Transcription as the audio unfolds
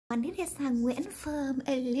This is Nguyễn from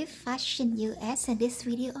Elite Fashion US, and this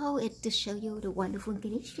video is to show you the wonderful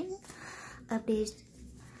condition of this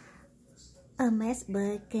Hermes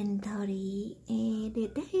birkin body, and the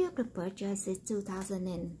day of the purchase is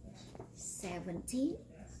 2017.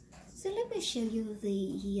 So let me show you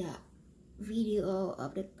the video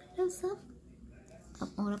of the close-up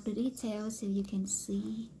of all of the details so you can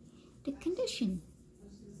see the condition.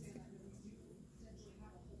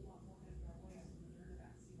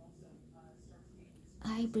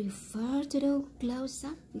 I prefer to do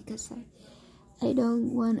close-up because I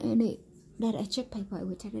don't want any that I check paper. I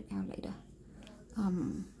will take it out later. I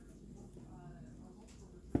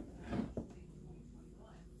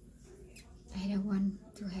don't want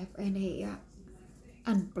to have any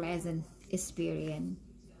unpleasant experience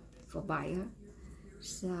for buyer,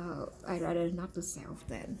 so I rather not to sell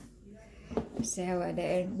then. Sell and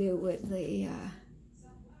then deal with the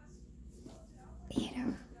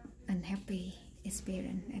unhappy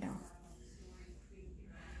experience at all.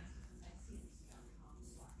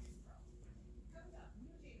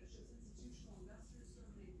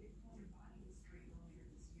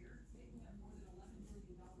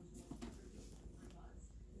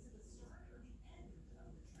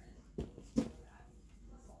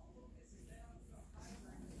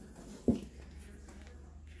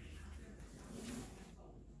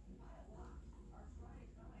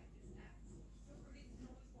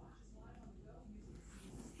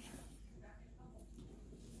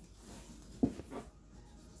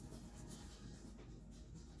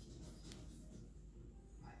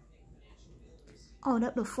 All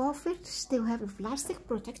of the forfeit still have a plastic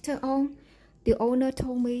protector on. The owner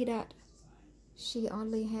told me that she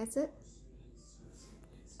only has it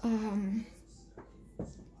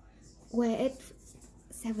wear it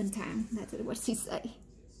 7 times. That's what she said.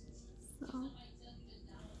 So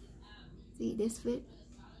see this fit,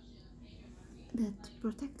 the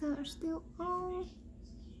protector are still on.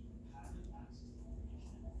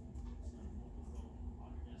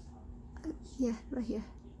 Yeah, right here.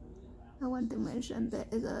 I want to mention there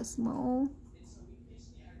is a small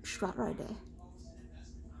strap right there.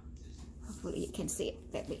 Hopefully you can see it.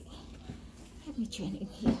 Let me turn it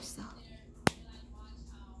here. So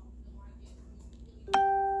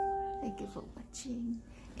thank you for watching.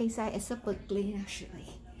 Inside is super clean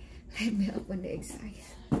actually. Let me open the inside.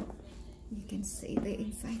 You can see the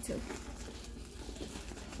inside too.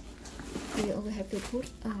 We only have to put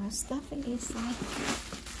stuffing inside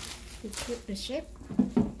to keep the shape.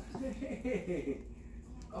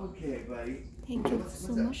 Okay, buddy. Thank you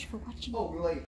so much for watching. Oh, really?